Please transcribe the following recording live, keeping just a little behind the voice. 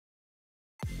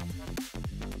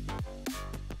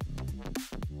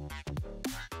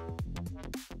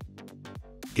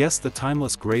Guess the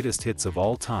timeless greatest hits of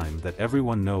all time that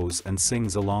everyone knows and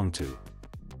sings along to.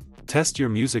 Test your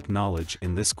music knowledge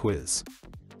in this quiz.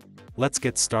 Let's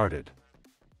get started.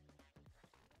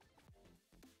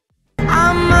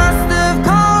 I must have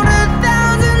called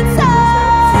 1,000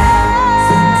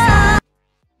 times.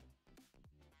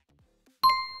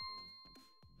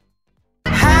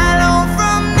 Hello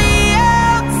from the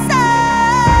outside.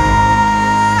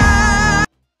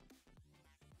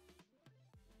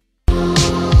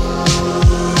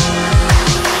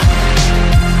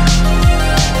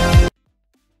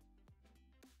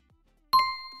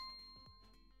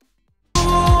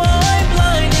 Oh, I'm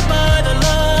blinded by the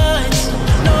lights.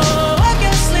 No, I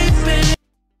can't sleep in.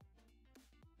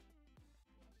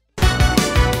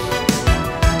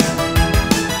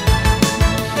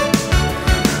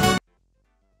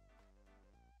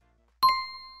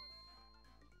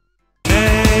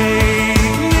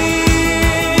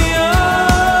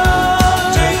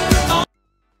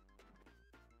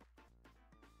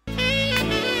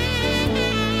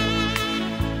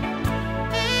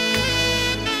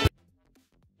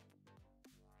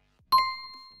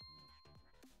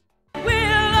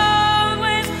 We'll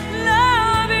always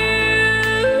love you.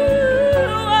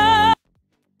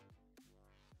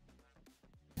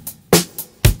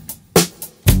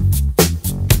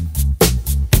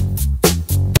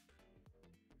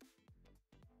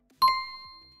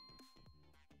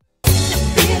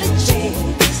 Billie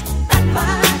Jean's not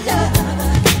my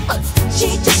love. She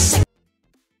just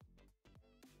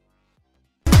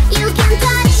you can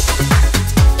touch,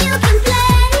 you can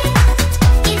play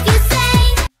if you say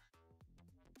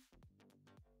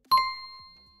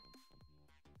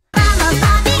I'm a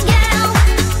Barbie girl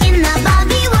in the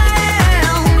Barbie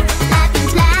world. Life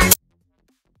is like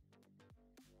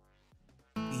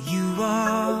you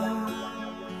are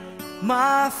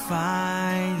my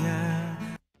fire.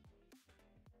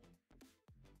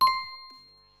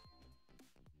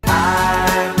 I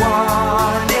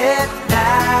want it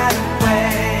that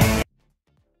way.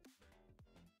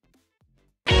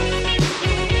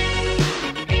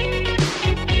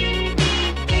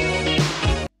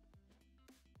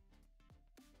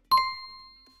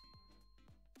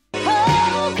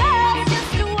 Oh, girls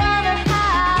just wanna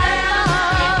have.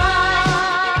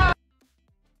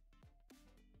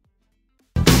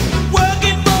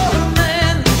 Working for a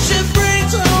man, she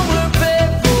brings home her bed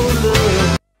full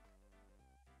of.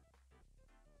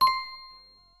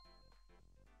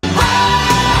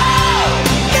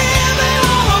 Give me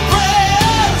all my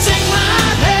prayer, sing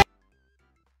my name.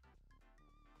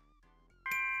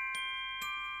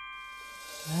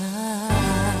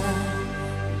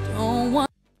 I don't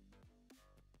want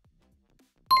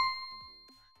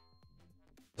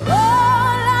all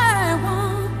I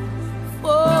want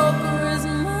for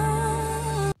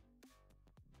Christmas.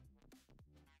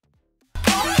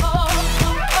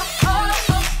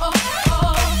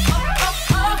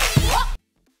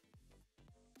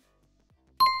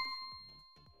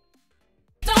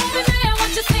 Don't be mad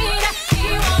what you see that he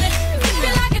wanted. If you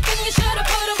feel like it, then you should have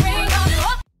put a ring on it.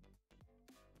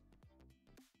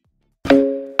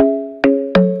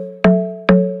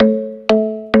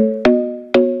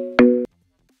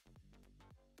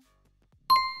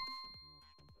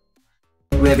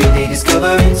 Every day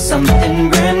discovering something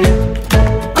brand new.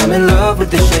 I'm in love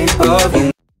with the shape of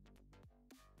you.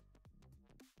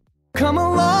 Come a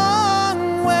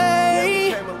long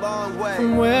way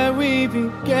from where we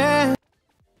began.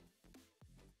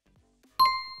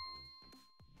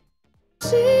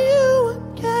 See you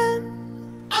again.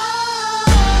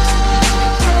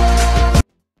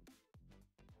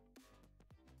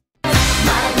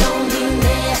 My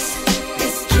loneliness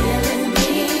is killing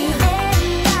me.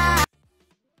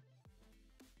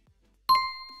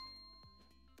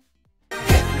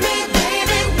 Hit me,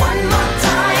 baby, one more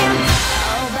time.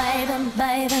 Oh, baby,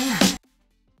 baby.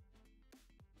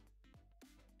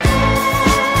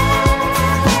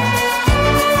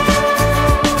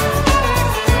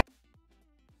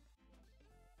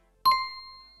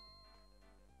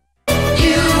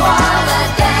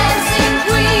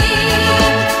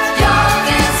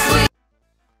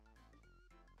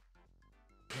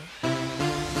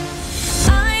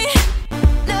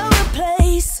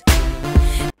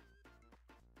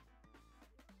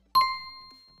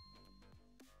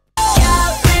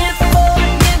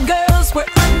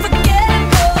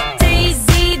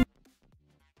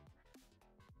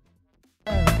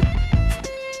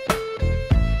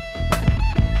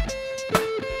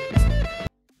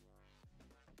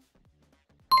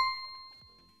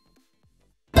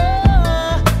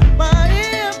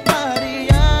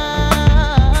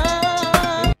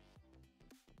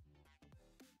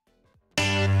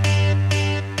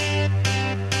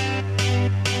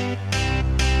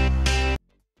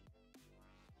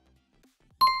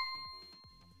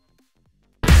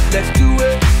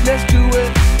 let's do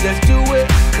it,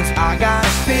 'cause I got a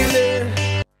feeling.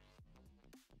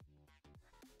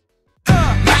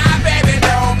 My baby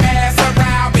don't mess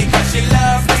around because she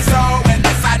loves me so, and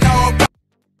this I know.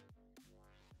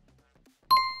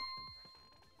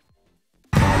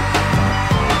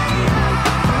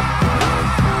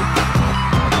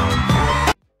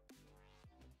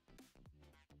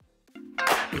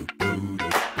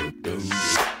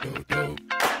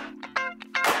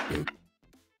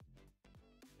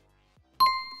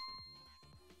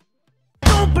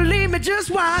 Don't believe me, just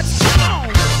watch. Come on.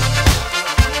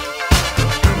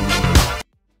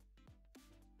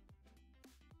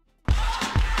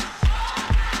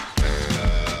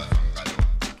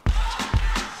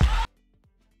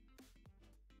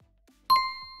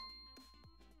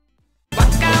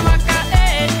 Waka waka,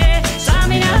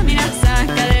 samina mina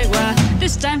sakarewa.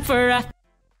 This time for a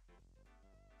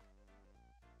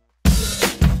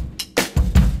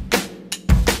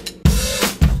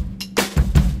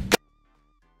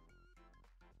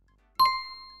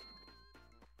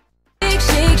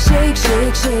Shake, shake,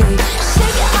 shake, shake,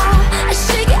 shake it off,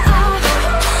 shake it off.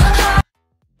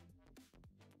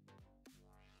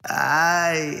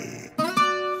 Ay.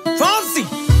 Fonsi.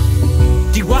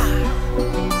 DY.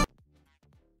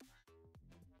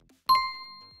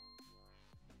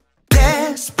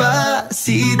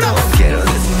 Despacito, quiero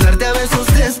desnudarte a besos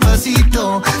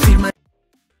despacito. Firma.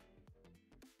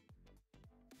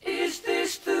 Is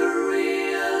this the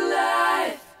real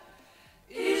life?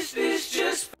 Is this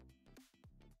just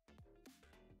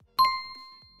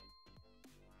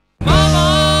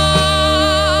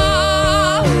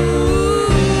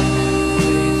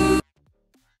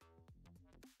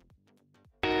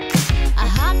I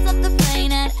hopped up the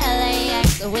plane at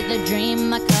LAX with a dream,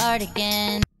 my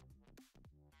cardigan.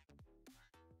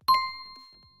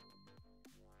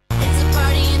 It's a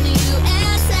party in the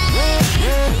USA.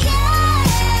 Yeah.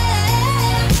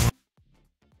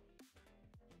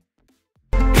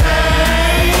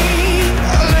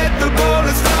 let the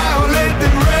bullets fly, let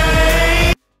them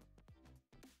rain?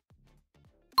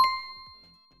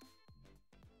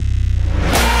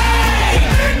 Hey,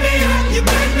 you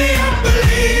make me a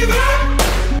believer.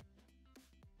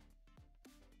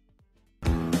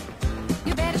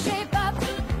 You better shape up,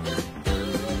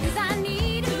 'cause I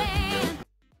need a man.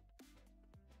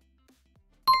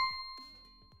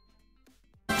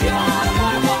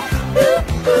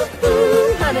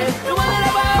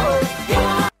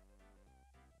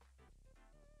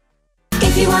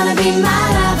 If you wanna be my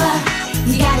lover,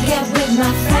 you gotta get with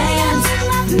my friends.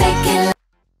 Make it.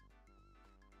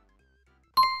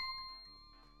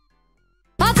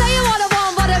 I'll tell you what I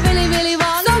want, what I really, really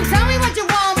want. So tell me what you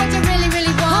want, what you really,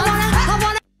 really want. I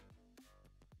wanna.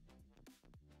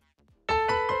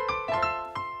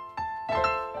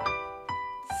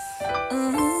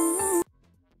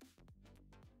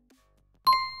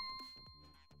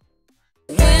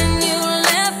 When you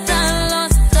left, I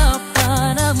lost a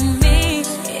part of me.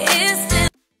 Is this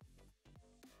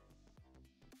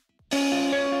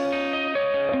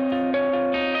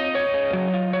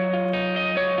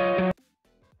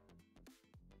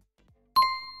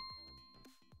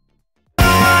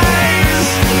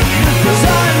Cause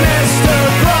I missed the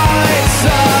bright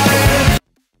side.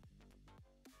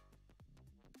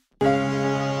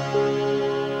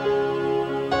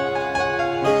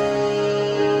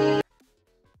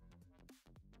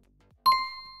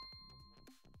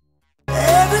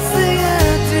 Everything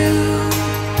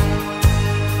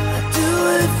I do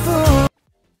it for.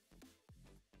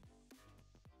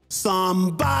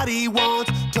 Somebody once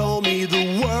told me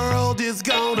the world is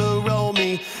gonna roll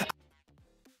me.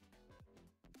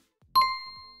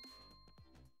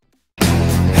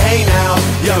 Hey now,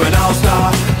 you're an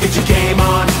all-star. Get your game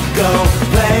on, go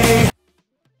play.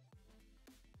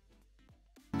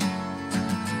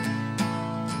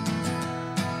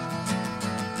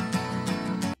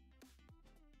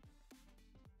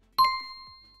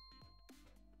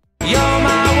 You're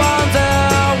my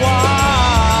wonderwall.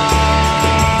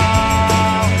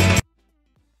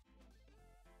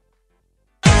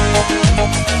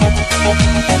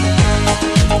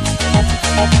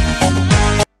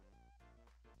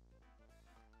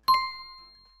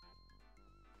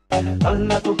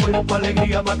 Dala tu cuerpo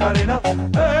alegría, Macarena,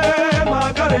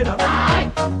 Macarena.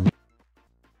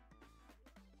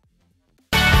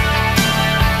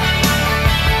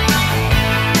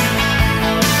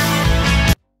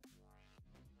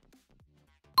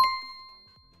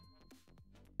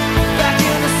 Back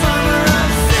in the summer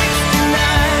of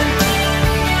 '69.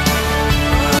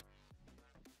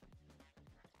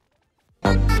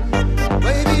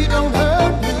 Baby, don't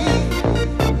hurt me,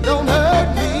 don't hurt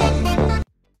me.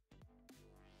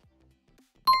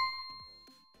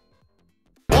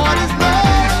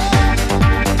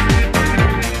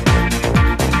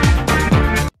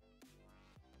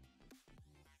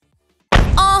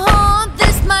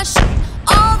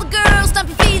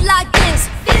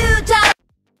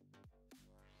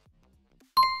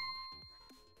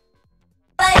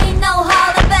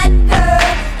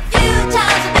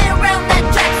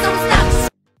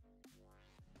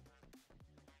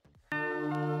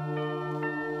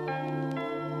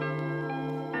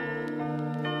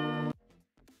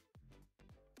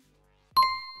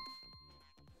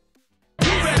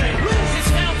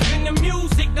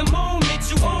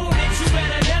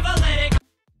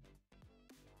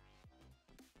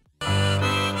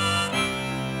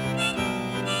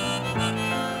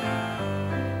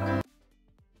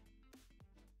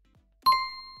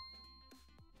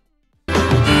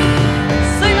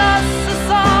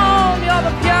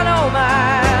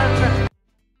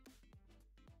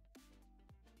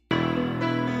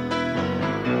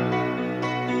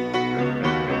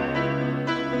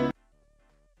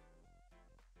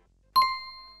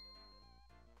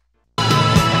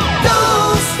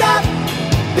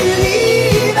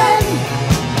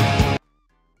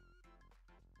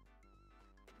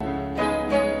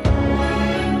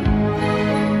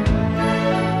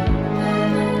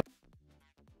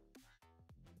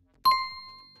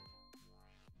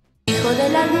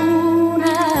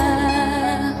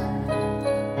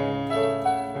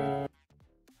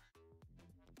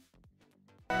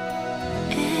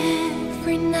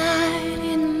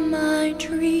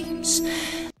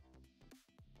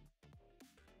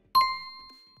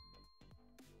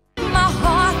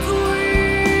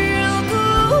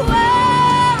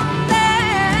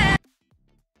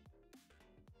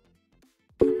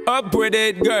 Up with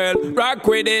it, girl. Rock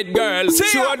with it, girl.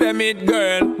 Show them it,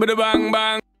 girl. Bada bang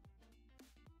bang.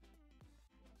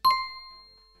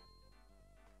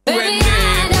 Baby,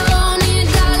 I don't need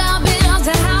dollar bills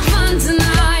to have fun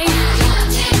tonight.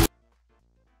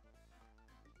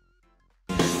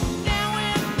 Now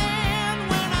and then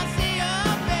when I see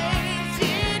your face,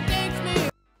 it takes me.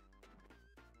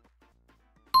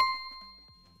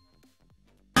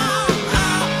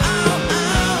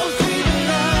 Sweet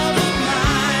love of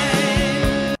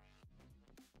mine.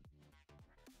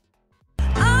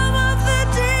 I'm of the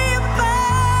deep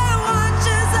end, watch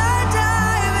as I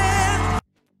dive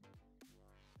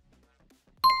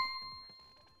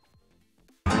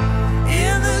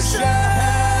in the shallow.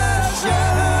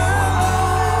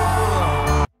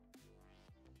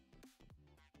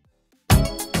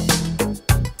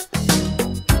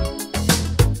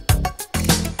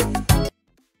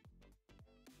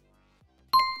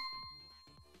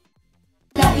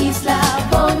 La isla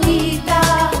bonita,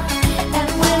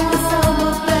 and when the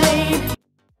summer fades.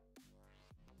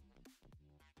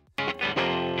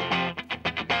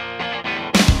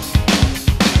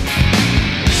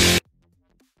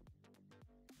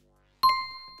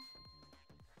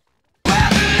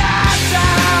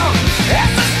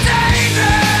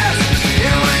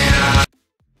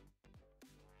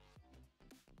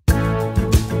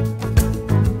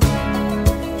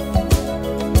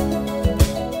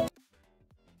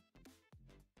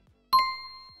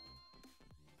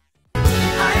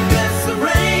 I guess the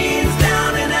rain's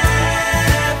down in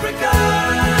Africa.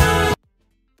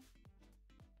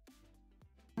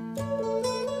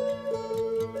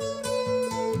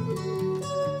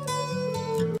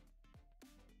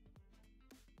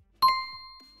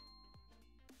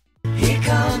 Here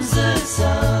comes the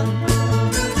sun.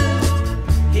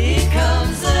 Here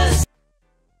comes the sun.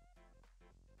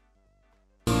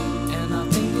 And I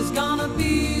think it's gonna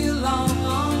be a long,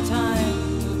 long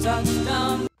time till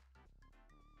touchdown.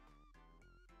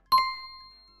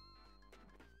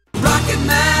 Rocket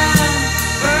Man,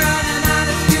 burning out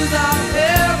his fuse out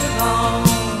here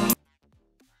alone.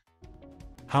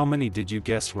 How many did you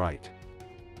guess right?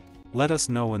 Let us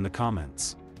know in the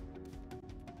comments.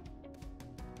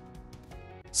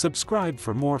 Subscribe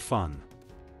for more fun.